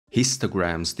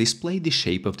Histograms display the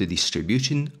shape of the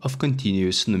distribution of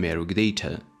continuous numeric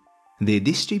data. The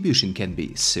distribution can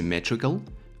be symmetrical,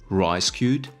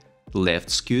 right-skewed,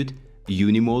 left-skewed,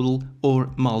 unimodal, or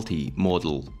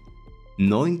multimodal.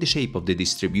 Knowing the shape of the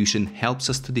distribution helps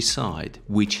us to decide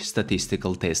which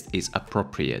statistical test is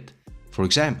appropriate. For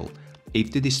example,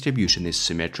 if the distribution is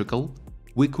symmetrical,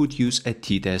 we could use a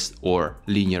t-test or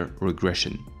linear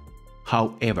regression.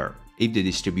 However, if the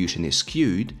distribution is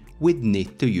skewed, we'd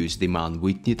need to use the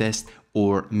Mann-Whitney test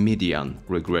or median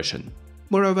regression.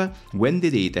 Moreover, when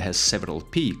the data has several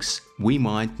peaks, we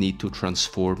might need to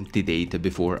transform the data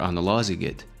before analyzing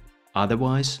it.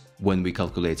 Otherwise, when we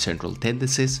calculate central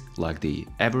tendencies, like the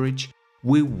average,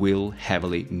 we will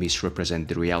heavily misrepresent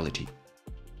the reality.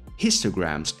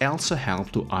 Histograms also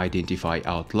help to identify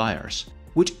outliers,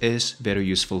 which is very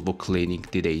useful for cleaning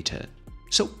the data.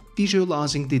 So,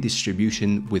 visualizing the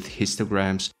distribution with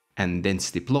histograms and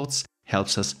density plots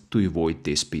helps us to avoid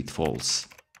these pitfalls.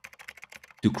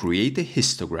 To create a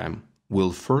histogram,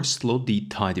 we'll first load the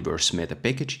tidyverse meta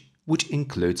package, which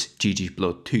includes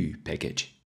ggplot2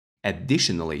 package.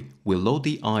 Additionally, we'll load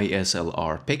the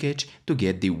ISLR package to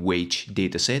get the wage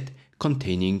dataset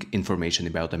containing information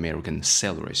about American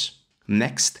salaries.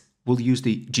 Next, we'll use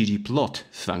the ggplot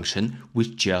function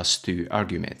with just two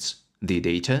arguments, the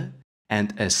data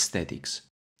and aesthetics.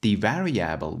 The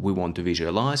variable we want to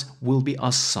visualize will be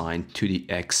assigned to the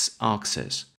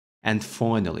x-axis. And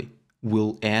finally,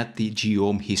 we'll add the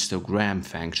geom_histogram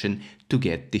function to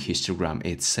get the histogram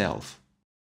itself.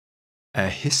 A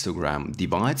histogram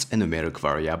divides a numeric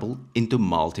variable into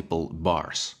multiple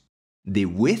bars. The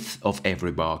width of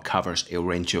every bar covers a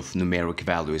range of numeric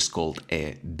values called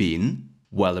a bin,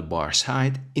 while a bar's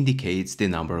height indicates the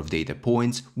number of data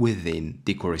points within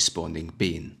the corresponding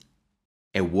bin.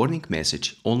 A warning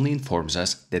message only informs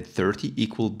us that 30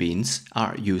 equal bins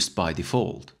are used by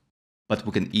default, but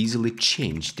we can easily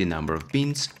change the number of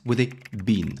bins with a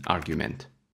bin argument.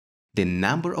 The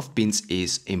number of bins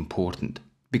is important,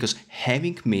 because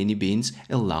having many bins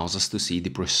allows us to see the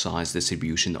precise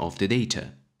distribution of the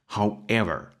data.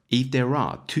 However, if there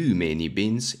are too many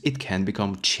bins, it can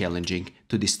become challenging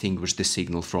to distinguish the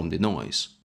signal from the noise.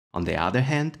 On the other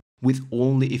hand, with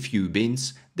only a few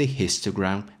bins, the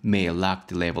histogram may lack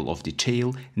the level of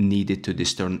detail needed to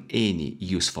discern any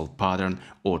useful pattern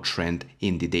or trend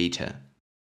in the data.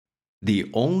 The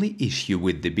only issue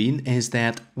with the bin is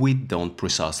that we don't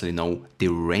precisely know the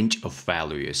range of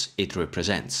values it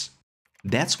represents.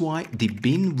 That's why the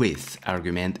bin width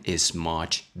argument is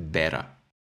much better.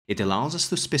 It allows us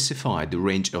to specify the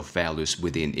range of values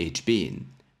within each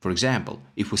bin. For example,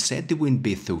 if we set the bin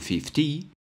width to 50,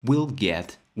 we'll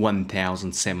get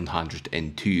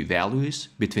 1702 values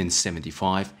between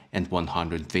 75 and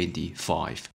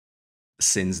 125.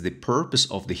 Since the purpose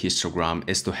of the histogram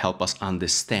is to help us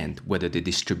understand whether the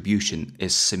distribution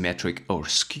is symmetric or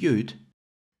skewed,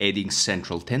 adding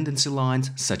central tendency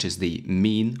lines such as the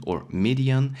mean or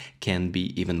median can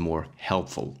be even more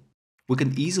helpful. We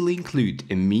can easily include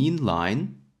a mean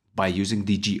line by using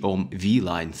the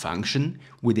geom_vline function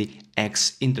with the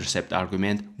x-intercept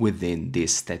argument within the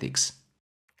aesthetics.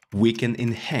 We can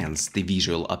enhance the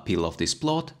visual appeal of this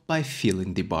plot by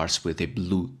filling the bars with a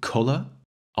blue color,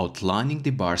 outlining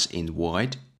the bars in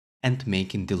white, and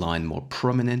making the line more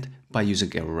prominent by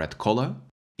using a red color,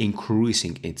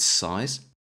 increasing its size,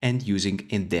 and using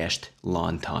a dashed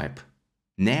line type.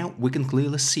 Now we can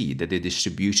clearly see that the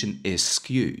distribution is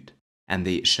skewed, and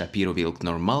the Shapiro-Wilk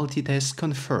normality test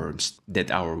confirms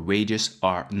that our wages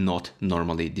are not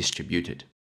normally distributed.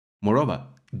 Moreover,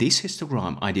 this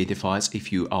histogram identifies a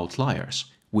few outliers,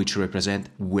 which represent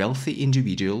wealthy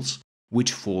individuals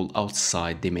which fall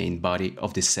outside the main body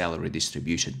of the salary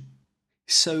distribution.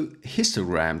 So,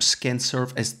 histograms can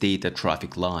serve as data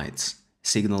traffic lights,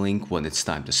 signaling when it's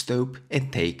time to stop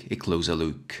and take a closer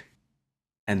look.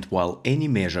 And while any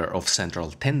measure of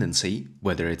central tendency,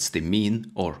 whether it's the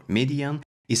mean or median,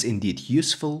 is indeed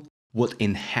useful, what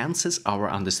enhances our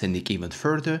understanding even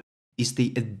further is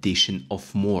the addition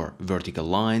of more vertical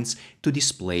lines to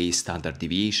display standard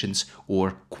deviations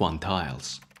or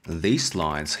quantiles. These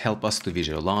lines help us to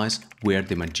visualize where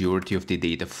the majority of the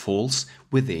data falls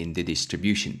within the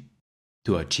distribution.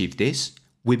 To achieve this,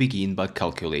 we begin by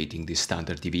calculating the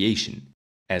standard deviation,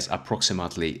 as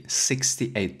approximately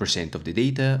 68% of the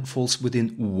data falls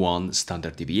within one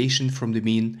standard deviation from the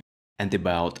mean, and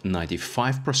about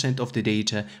 95% of the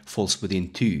data falls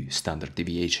within two standard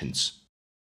deviations.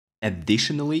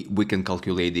 Additionally, we can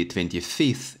calculate the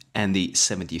 25th and the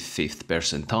 75th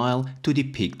percentile to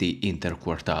depict the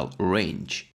interquartile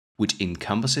range, which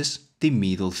encompasses the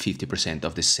middle 50%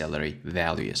 of the salary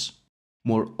values.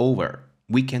 Moreover,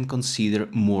 we can consider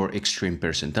more extreme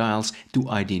percentiles to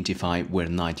identify where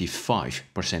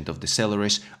 95% of the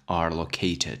salaries are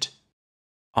located.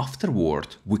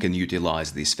 Afterward, we can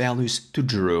utilize these values to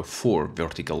draw 4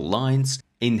 vertical lines,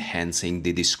 enhancing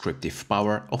the descriptive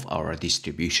power of our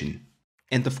distribution.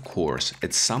 And of course,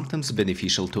 it's sometimes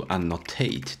beneficial to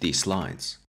annotate these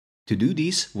lines. To do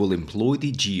this, we'll employ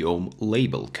the geom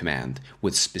label command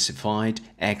with specified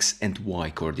x and y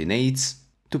coordinates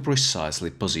to precisely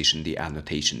position the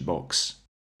annotation box.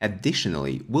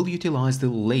 Additionally, we'll utilize the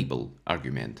label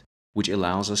argument, which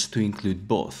allows us to include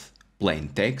both plain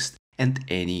text and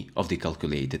any of the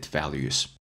calculated values.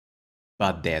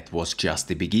 But that was just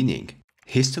the beginning.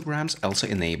 Histograms also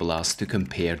enable us to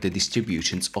compare the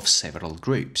distributions of several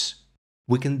groups.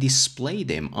 We can display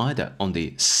them either on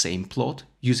the same plot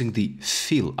using the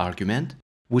fill argument,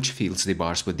 which fills the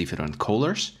bars with different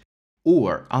colors,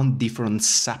 or on different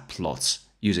subplots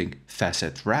using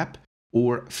facet wrap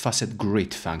or facet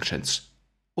grid functions,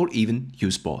 or even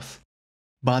use both.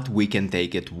 But we can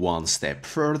take it one step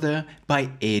further by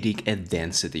adding a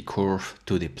density curve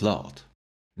to the plot.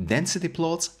 Density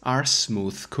plots are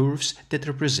smooth curves that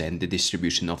represent the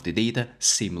distribution of the data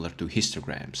similar to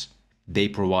histograms. They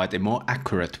provide a more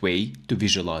accurate way to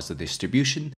visualize the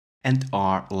distribution and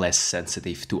are less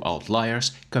sensitive to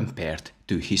outliers compared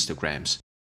to histograms.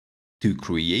 To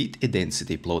create a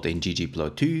density plot in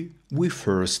ggplot2, we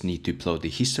first need to plot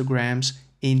the histograms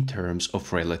in terms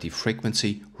of relative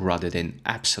frequency rather than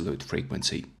absolute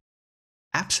frequency.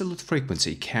 Absolute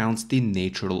frequency counts the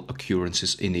natural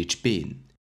occurrences in each bin,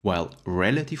 while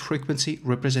relative frequency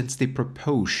represents the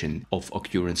proportion of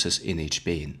occurrences in each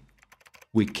bin.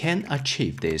 We can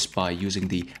achieve this by using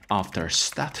the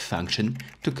after_stat function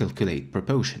to calculate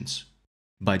proportions.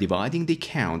 By dividing the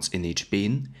counts in each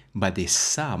bin by the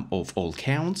sum of all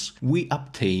counts, we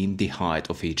obtain the height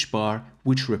of each bar,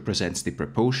 which represents the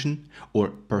proportion or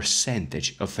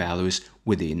percentage of values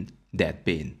within that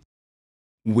bin.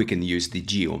 We can use the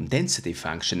geom density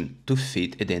function to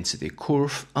fit a density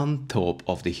curve on top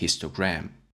of the histogram,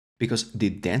 because the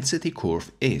density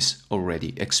curve is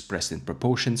already expressed in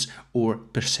proportions or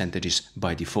percentages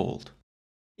by default.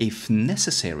 If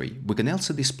necessary, we can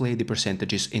also display the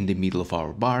percentages in the middle of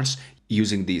our bars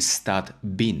using the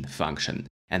stat_bin function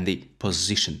and the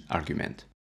position argument.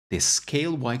 The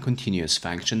scale y continuous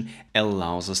function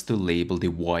allows us to label the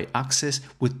y-axis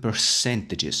with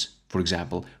percentages, for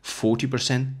example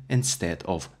 40% instead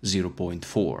of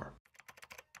 0.4.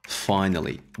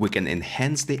 Finally, we can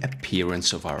enhance the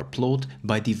appearance of our plot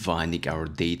by dividing our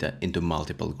data into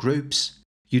multiple groups,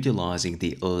 utilizing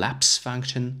the lapse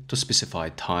function to specify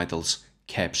titles,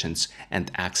 captions,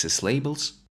 and axis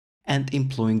labels, and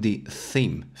employing the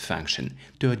theme function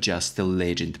to adjust the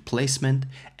legend placement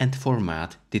and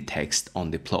format the text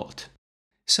on the plot.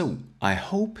 So, I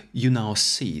hope you now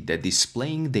see that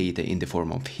displaying data in the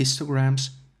form of histograms,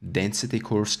 density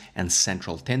curves, and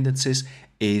central tendencies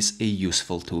is a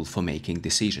useful tool for making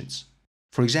decisions.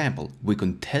 For example, we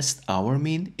can test our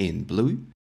mean in blue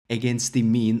against the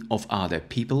mean of other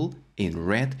people in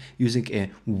red using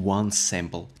a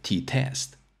one-sample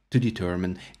t-test to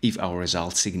determine if our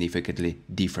result significantly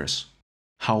differs.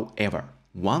 However,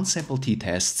 one-sample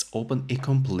t-tests open a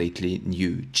completely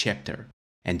new chapter,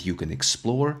 and you can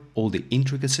explore all the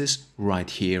intricacies right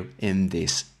here in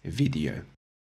this video.